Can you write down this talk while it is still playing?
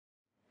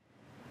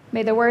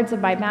May the words of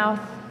my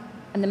mouth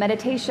and the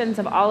meditations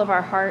of all of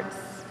our hearts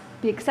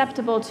be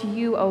acceptable to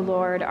you, O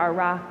Lord, our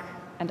rock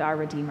and our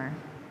Redeemer.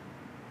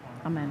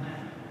 Amen.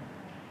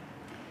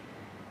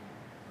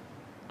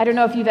 I don't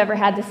know if you've ever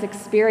had this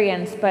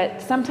experience,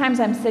 but sometimes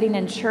I'm sitting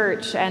in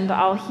church and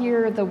I'll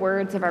hear the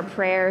words of our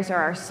prayers or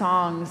our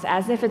songs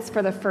as if it's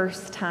for the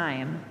first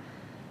time.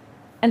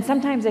 And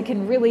sometimes it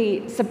can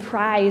really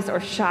surprise or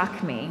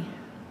shock me.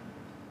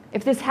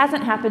 If this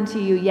hasn't happened to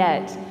you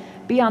yet,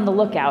 be on the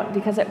lookout,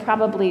 because it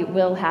probably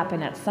will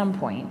happen at some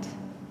point.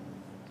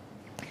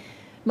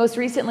 Most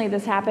recently,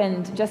 this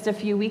happened just a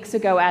few weeks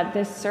ago at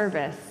this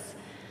service.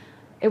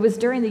 It was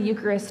during the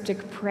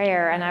Eucharistic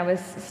Prayer, and I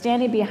was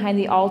standing behind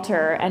the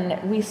altar,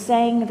 and we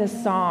sang the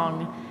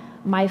song,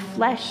 "My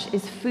flesh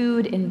is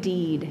food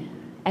indeed,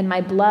 and my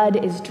blood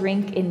is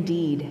drink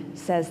indeed,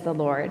 says the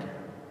Lord."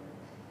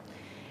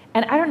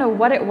 And I don't know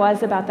what it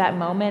was about that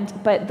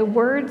moment, but the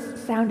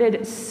words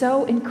sounded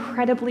so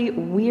incredibly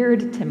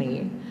weird to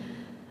me.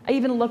 I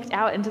even looked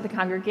out into the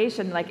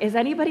congregation like, is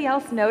anybody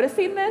else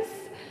noticing this?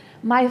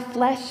 My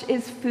flesh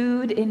is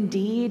food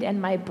indeed,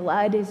 and my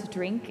blood is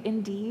drink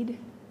indeed.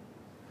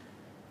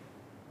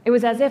 It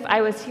was as if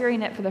I was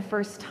hearing it for the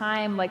first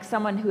time, like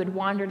someone who had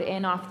wandered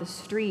in off the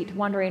street,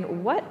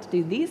 wondering, what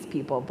do these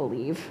people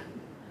believe?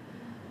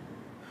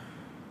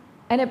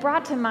 And it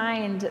brought to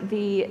mind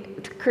the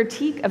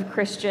critique of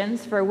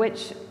Christians for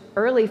which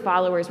early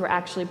followers were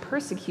actually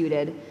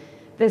persecuted.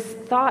 This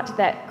thought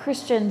that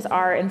Christians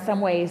are in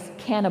some ways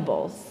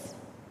cannibals,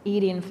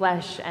 eating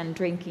flesh and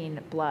drinking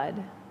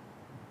blood.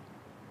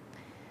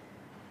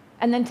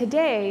 And then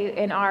today,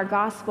 in our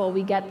gospel,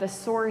 we get the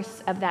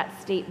source of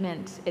that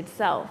statement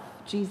itself,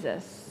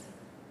 Jesus.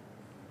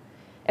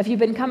 If you've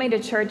been coming to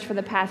church for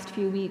the past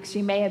few weeks,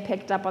 you may have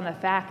picked up on the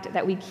fact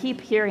that we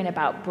keep hearing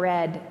about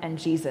bread and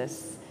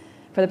Jesus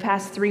for the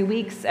past 3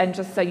 weeks, and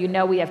just so you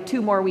know, we have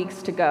 2 more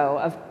weeks to go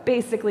of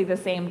basically the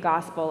same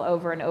gospel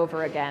over and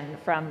over again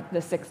from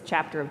the 6th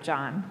chapter of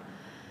John.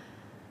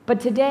 But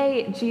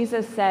today,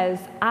 Jesus says,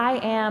 "I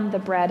am the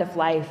bread of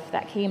life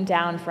that came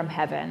down from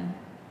heaven.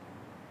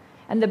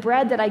 And the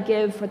bread that I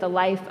give for the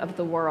life of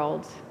the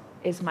world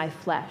is my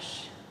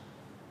flesh."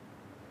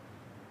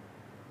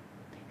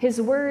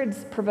 His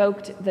words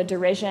provoked the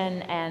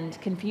derision and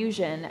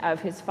confusion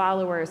of his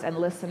followers and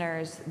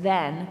listeners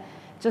then,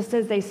 just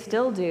as they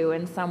still do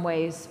in some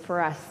ways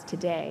for us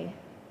today.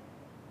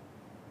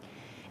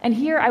 And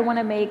here I want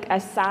to make a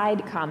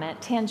side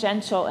comment,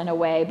 tangential in a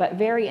way, but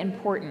very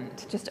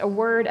important, just a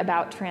word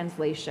about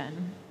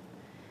translation.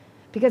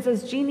 Because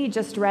as Jeannie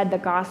just read the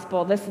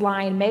gospel, this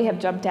line may have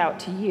jumped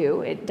out to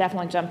you. It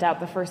definitely jumped out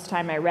the first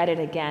time I read it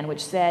again,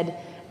 which said,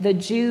 "The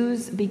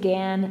Jews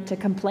began to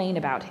complain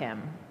about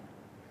him."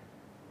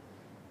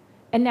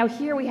 And now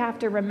here we have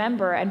to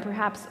remember and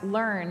perhaps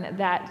learn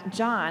that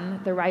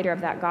John, the writer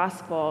of that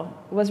gospel,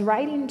 was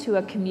writing to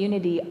a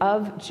community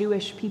of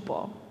Jewish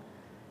people.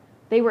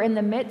 They were in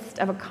the midst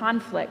of a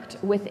conflict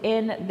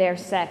within their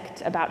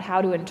sect about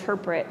how to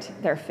interpret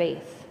their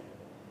faith.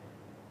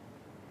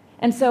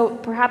 And so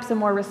perhaps a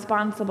more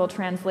responsible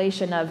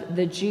translation of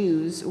the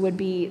Jews would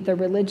be the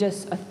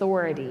religious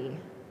authority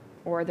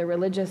or the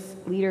religious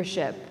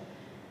leadership,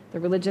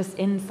 the religious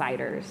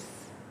insiders.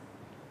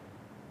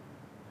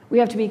 We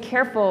have to be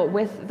careful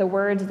with the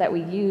words that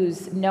we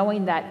use,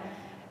 knowing that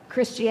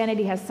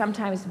Christianity has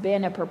sometimes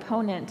been a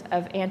proponent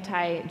of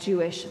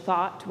anti-Jewish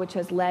thought, which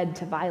has led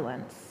to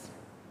violence.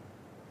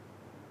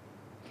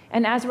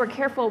 And as we're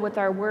careful with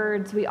our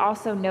words, we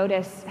also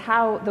notice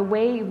how the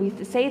way we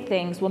say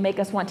things will make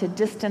us want to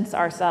distance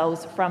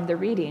ourselves from the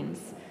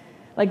readings.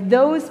 Like,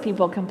 those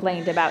people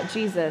complained about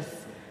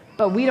Jesus,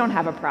 but we don't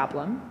have a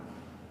problem.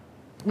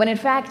 When in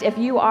fact, if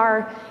you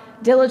are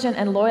diligent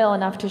and loyal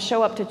enough to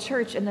show up to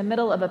church in the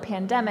middle of a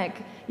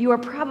pandemic, you are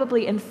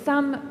probably in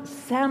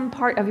some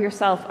part of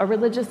yourself a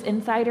religious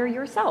insider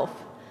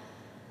yourself.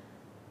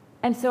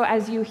 And so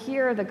as you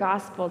hear the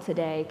gospel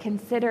today,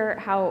 consider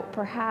how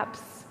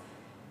perhaps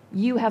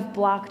you have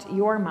blocked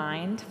your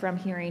mind from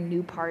hearing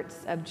new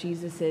parts of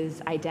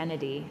Jesus's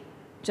identity,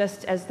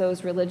 just as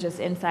those religious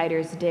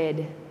insiders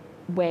did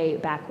way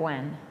back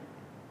when.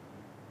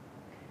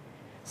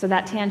 So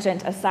that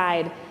tangent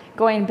aside,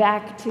 going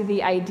back to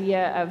the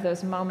idea of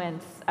those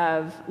moments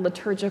of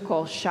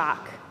liturgical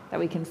shock that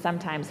we can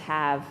sometimes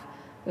have,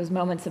 those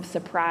moments of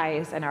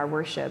surprise in our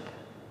worship.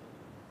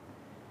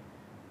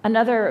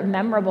 Another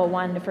memorable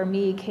one for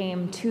me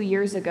came 2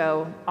 years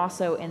ago,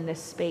 also in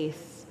this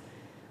space.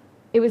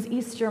 It was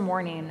Easter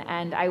morning,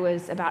 and I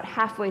was about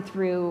halfway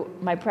through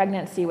my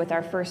pregnancy with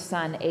our first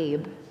son,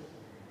 Abe.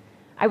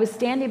 I was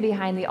standing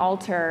behind the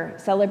altar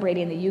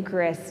celebrating the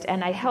Eucharist,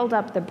 and I held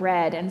up the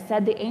bread and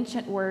said the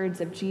ancient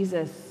words of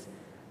Jesus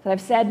that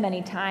I've said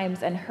many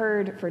times and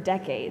heard for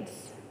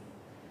decades.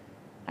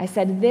 I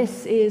said,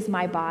 "This is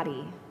my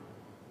body,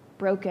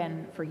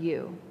 broken for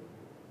you."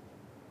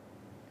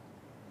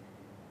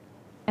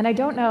 And I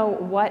don't know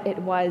what it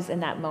was in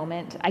that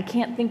moment. I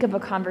can't think of a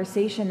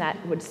conversation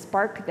that would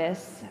spark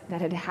this that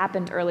had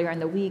happened earlier in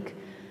the week.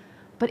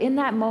 But in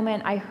that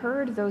moment, I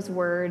heard those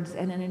words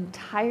in an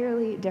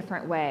entirely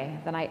different way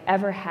than I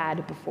ever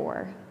had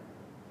before.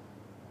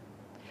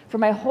 For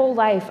my whole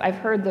life, I've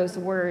heard those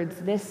words,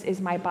 "This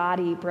is my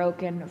body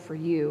broken for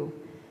you,"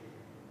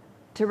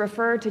 to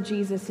refer to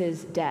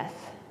Jesus'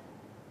 death.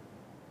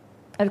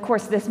 And of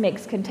course, this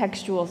makes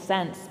contextual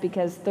sense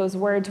because those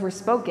words were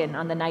spoken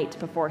on the night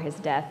before his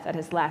death at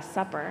his Last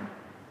Supper.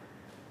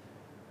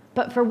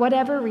 But for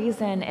whatever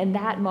reason, in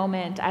that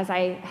moment, as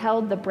I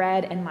held the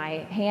bread in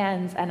my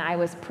hands and I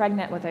was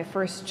pregnant with my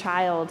first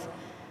child,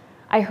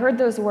 I heard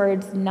those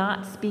words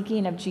not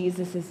speaking of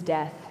Jesus'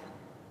 death,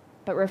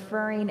 but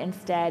referring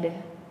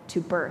instead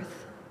to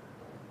birth.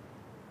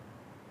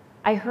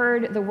 I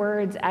heard the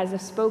words as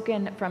if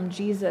spoken from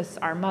Jesus,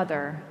 our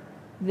mother,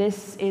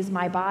 "This is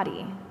my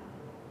body,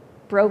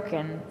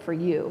 broken for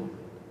you."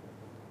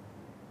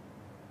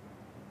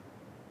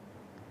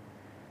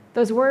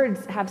 Those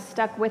words have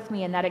stuck with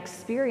me, and that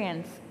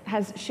experience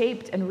has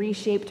shaped and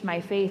reshaped my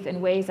faith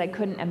in ways I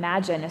couldn't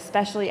imagine,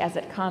 especially as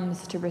it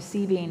comes to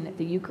receiving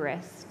the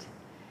Eucharist.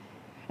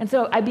 And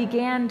so I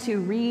began to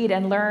read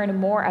and learn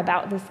more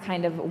about this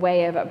kind of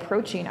way of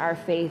approaching our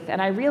faith,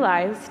 and I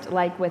realized,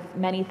 like with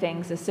many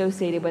things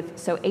associated with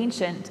so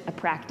ancient a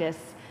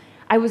practice,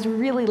 I was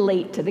really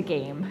late to the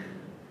game.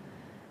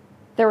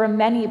 There were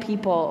many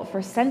people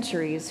for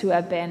centuries who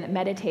have been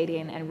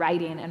meditating and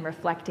writing and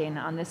reflecting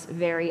on this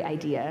very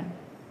idea.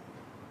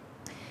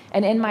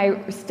 And in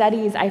my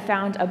studies, I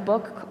found a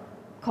book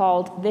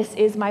called "This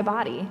Is My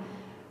Body,"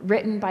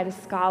 written by the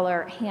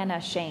scholar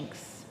Hannah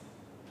Shanks.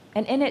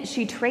 And in it,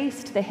 she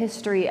traced the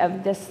history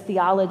of this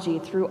theology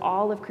through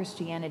all of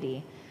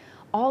Christianity,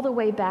 all the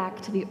way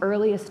back to the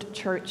earliest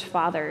church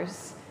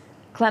fathers,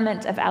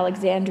 Clement of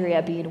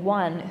Alexandria being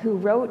one, who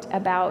wrote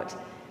about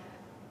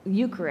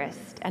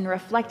Eucharist and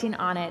reflecting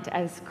on it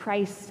as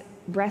Christ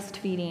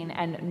breastfeeding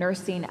and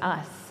nursing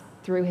us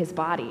through his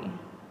body.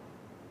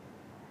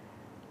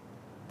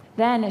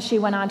 Then she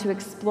went on to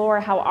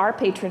explore how our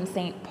patron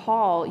saint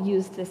Paul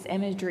used this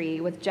imagery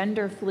with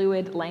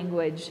gender-fluid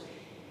language,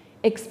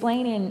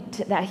 explaining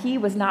that he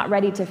was not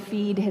ready to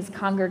feed his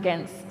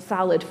congregants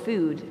solid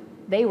food.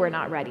 They were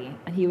not ready,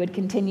 and he would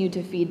continue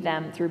to feed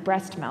them through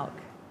breast milk.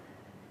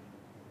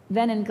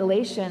 Then in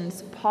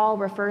Galatians, Paul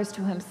refers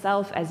to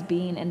himself as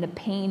being in the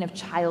pain of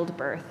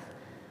childbirth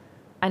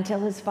until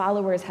his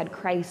followers had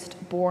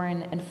Christ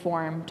born and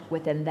formed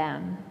within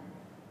them.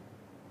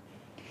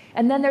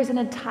 And then there's an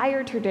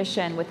entire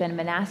tradition within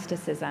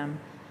monasticism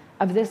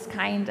of this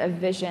kind of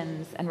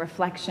visions and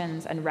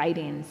reflections and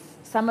writings,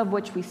 some of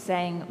which we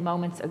sang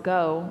moments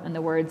ago in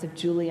the words of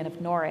Julian of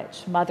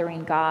Norwich,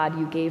 "Mothering God,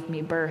 you gave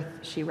me birth,"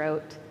 she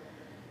wrote.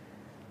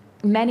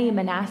 Many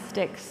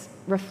monastics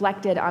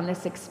reflected on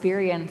this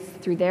experience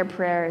through their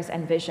prayers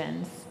and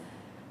visions,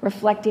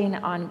 reflecting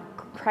on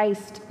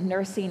Christ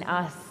nursing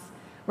us,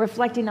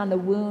 reflecting on the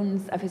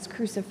wounds of his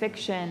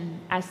crucifixion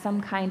as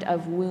some kind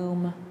of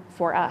womb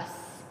for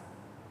us.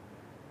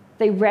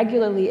 They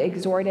regularly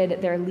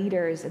exhorted their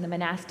leaders in the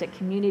monastic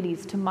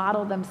communities to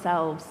model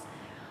themselves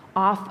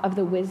off of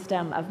the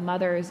wisdom of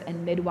mothers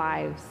and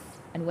midwives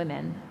and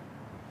women.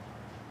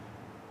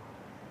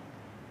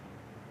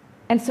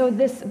 And so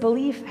this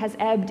belief has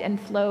ebbed and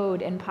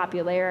flowed in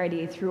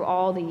popularity through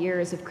all the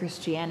years of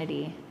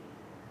Christianity.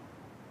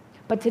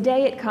 But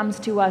today it comes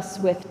to us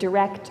with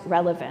direct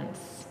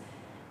relevance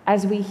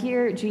as we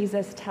hear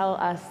Jesus tell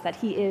us that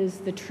he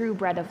is the true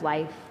bread of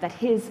life, that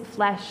his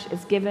flesh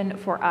is given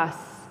for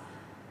us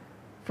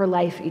for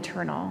life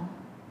eternal.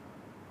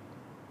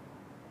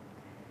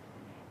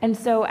 And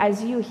so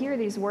as you hear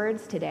these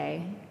words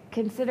today,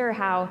 consider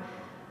how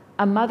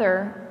a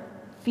mother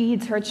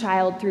feeds her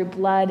child through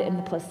blood in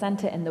the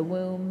placenta in the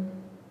womb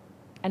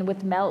and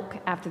with milk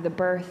after the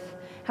birth,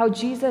 how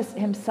Jesus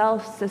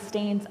himself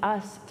sustains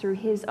us through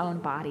his own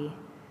body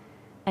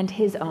and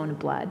his own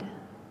blood.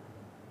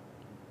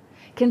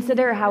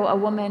 Consider how a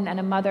woman and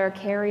a mother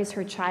carries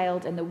her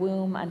child in the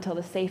womb until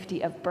the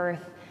safety of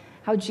birth,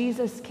 how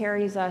Jesus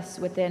carries us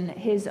within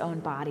his own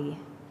body,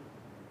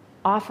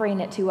 offering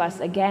it to us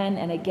again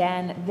and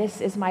again. "This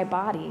is my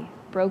body,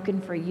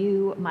 broken for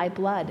you, my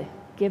blood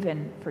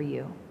given for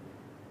you."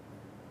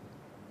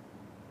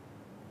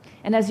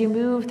 And as you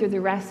move through the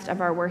rest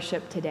of our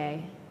worship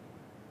today,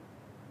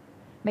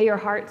 may your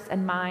hearts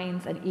and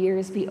minds and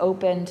ears be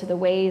open to the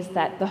ways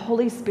that the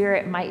Holy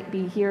Spirit might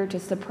be here to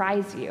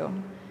surprise you,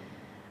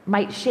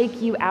 might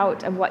shake you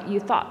out of what you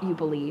thought you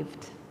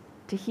believed,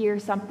 to hear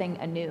something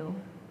anew.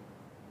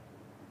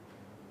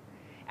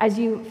 As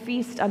you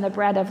feast on the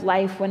bread of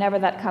life, whenever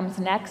that comes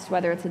next,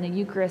 whether it's in the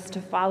Eucharist to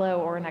follow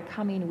or in a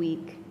coming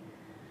week,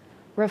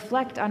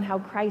 reflect on how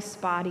Christ's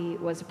body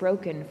was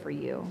broken for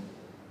you,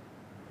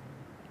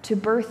 to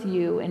birth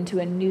you into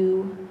a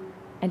new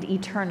and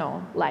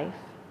eternal life.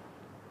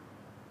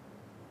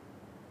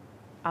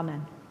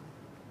 Amen.